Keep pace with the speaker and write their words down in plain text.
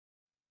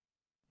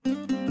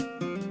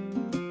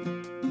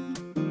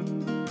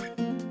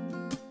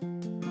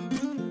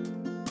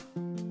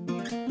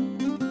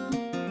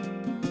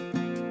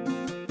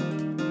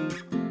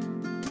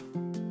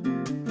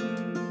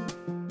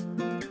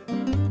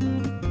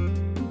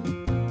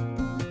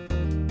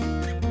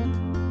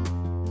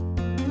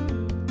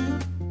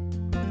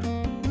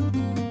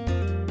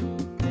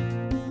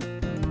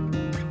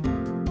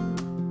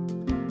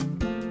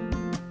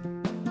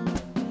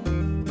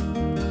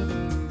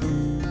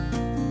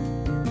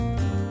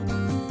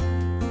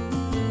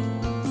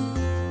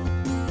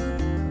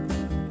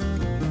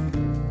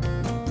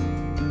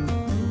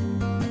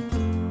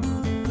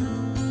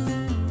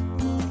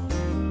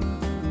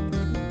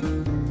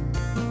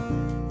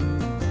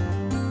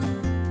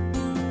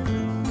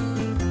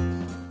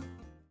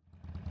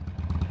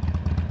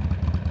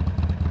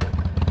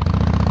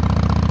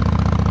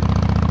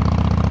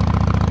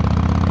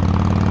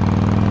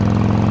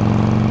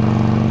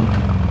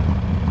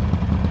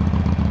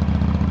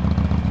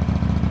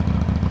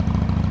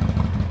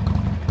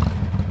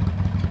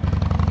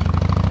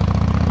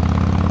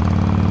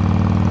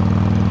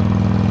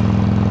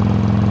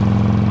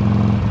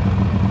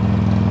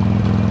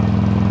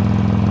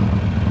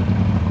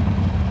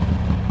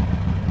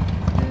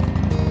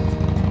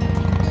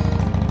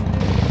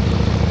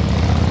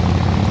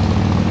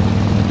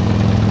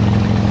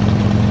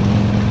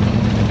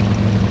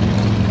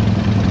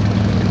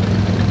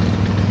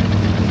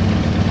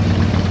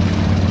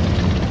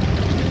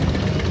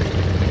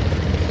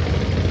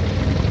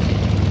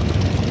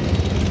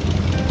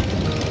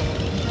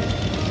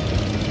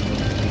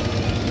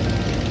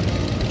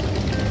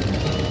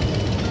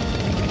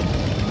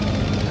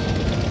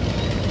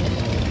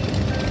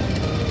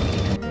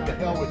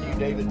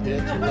David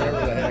Pitts or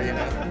whatever the hell, you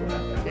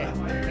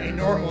know. Ain't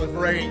normal if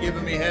Ray ain't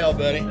giving me hell,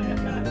 buddy. It's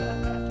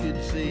good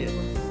to see you.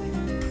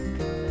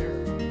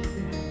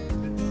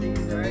 Good to see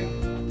you, Ray.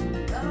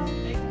 Oh,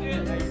 hey,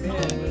 good. How you been?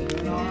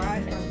 Doing all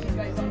right?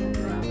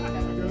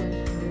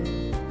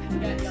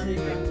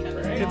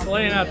 It's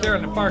laying out there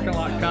in the parking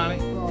lot, Connie.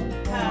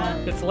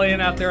 It's laying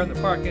out there in the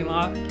parking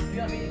lot. You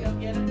want me to go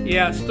get it?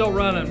 Yeah, it's still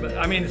running, but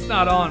I mean, it's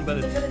not on, but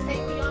it's. It's gonna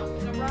take me off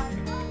to the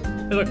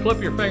right. It'll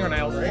clip your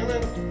fingernails.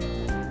 Raymond?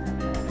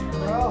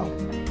 Well,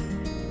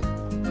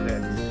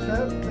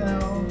 step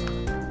down.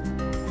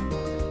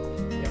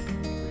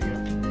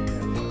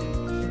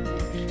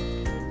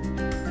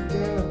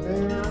 Get a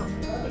beer.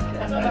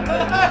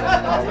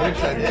 I wish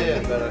I did,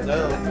 but I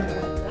don't.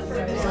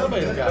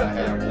 Somebody's got to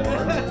have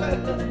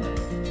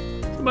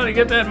one. Somebody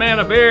get that man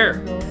a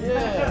beer.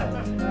 Yeah.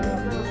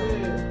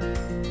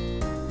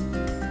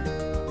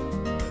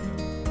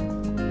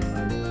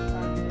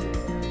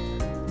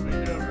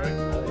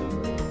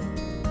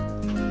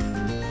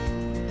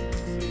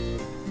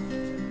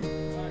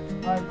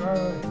 Hi,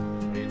 brother.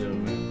 How you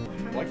doing, man?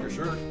 I like your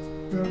shirt.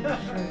 Good to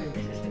see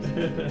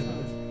you.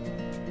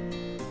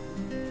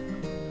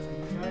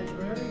 You guys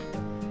ready?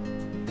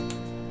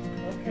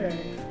 Okay.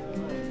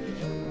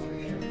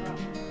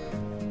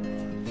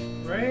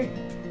 Ray,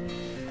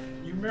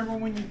 you remember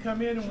when you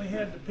come in and we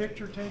had the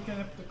picture taken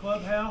at the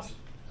clubhouse?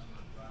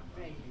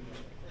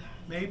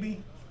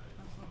 Maybe.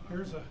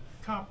 Here's a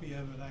copy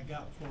of it I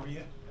got for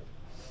you.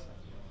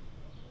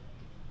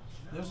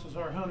 This is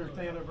our 100th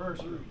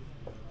anniversary.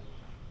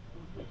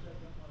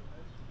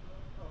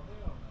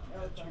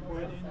 Got you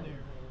right in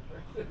there.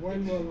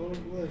 When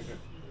was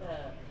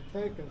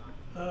taken?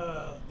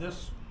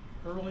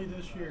 Early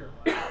this year.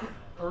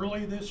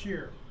 Early this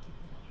year.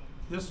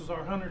 This is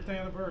our 100th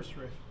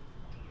anniversary.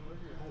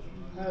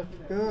 That's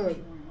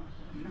good.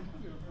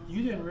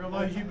 You didn't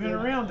realize you've been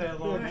around that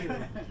long, did you?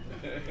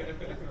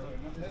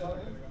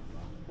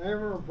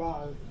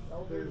 Everybody.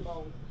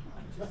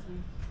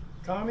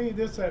 Tommy,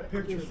 this is that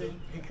picture that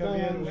he come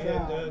in and we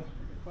had done.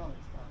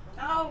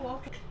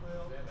 Oh, okay.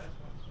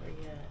 Where you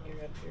at?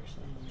 You're up here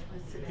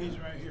somewhere. He's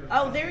right here.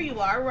 Oh, there you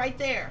are, right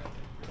there.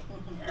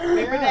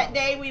 Remember that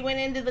day we went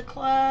into the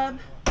club?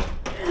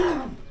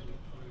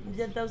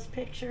 Did those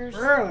pictures?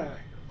 Really?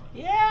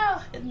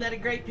 Yeah. Isn't that a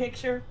great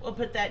picture? We'll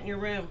put that in your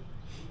room.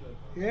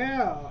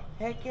 Yeah.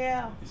 Heck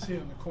yeah. You see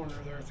in the corner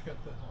there, it's got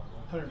the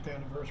 100th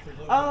anniversary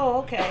logo. Oh,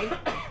 okay.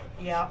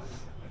 Yeah.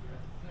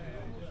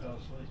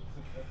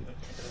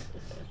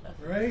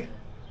 Ray?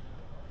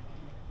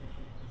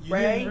 You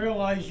Ray? didn't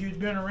realize you'd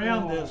been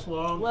around this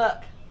long.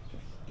 Look.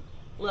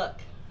 Look.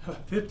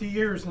 50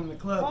 years in the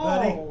club,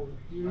 buddy. Oh,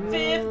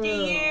 50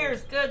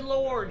 years. Good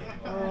Lord.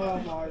 Oh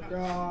my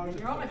God.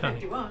 You're only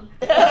 51.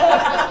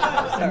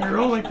 And you're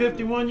only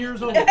 51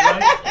 years old,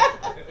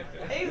 right?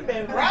 He's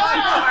been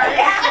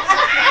right.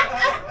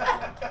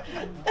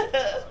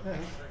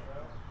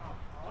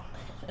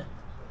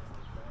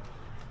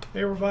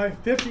 Hey, everybody,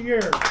 50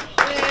 years.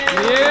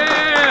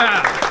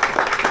 Yeah!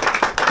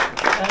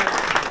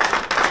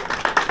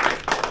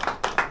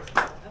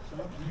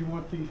 You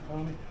want these,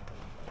 Tommy?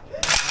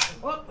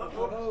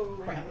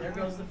 Crap, there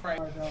goes the frame.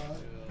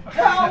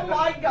 Oh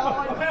my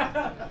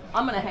God.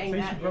 I'm going to hang See,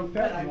 that. she broke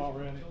that one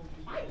already.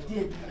 I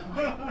did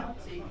not.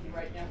 See,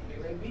 right now,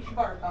 Ray, we should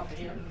borrow a copy of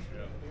him.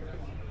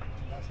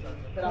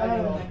 But I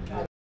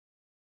will.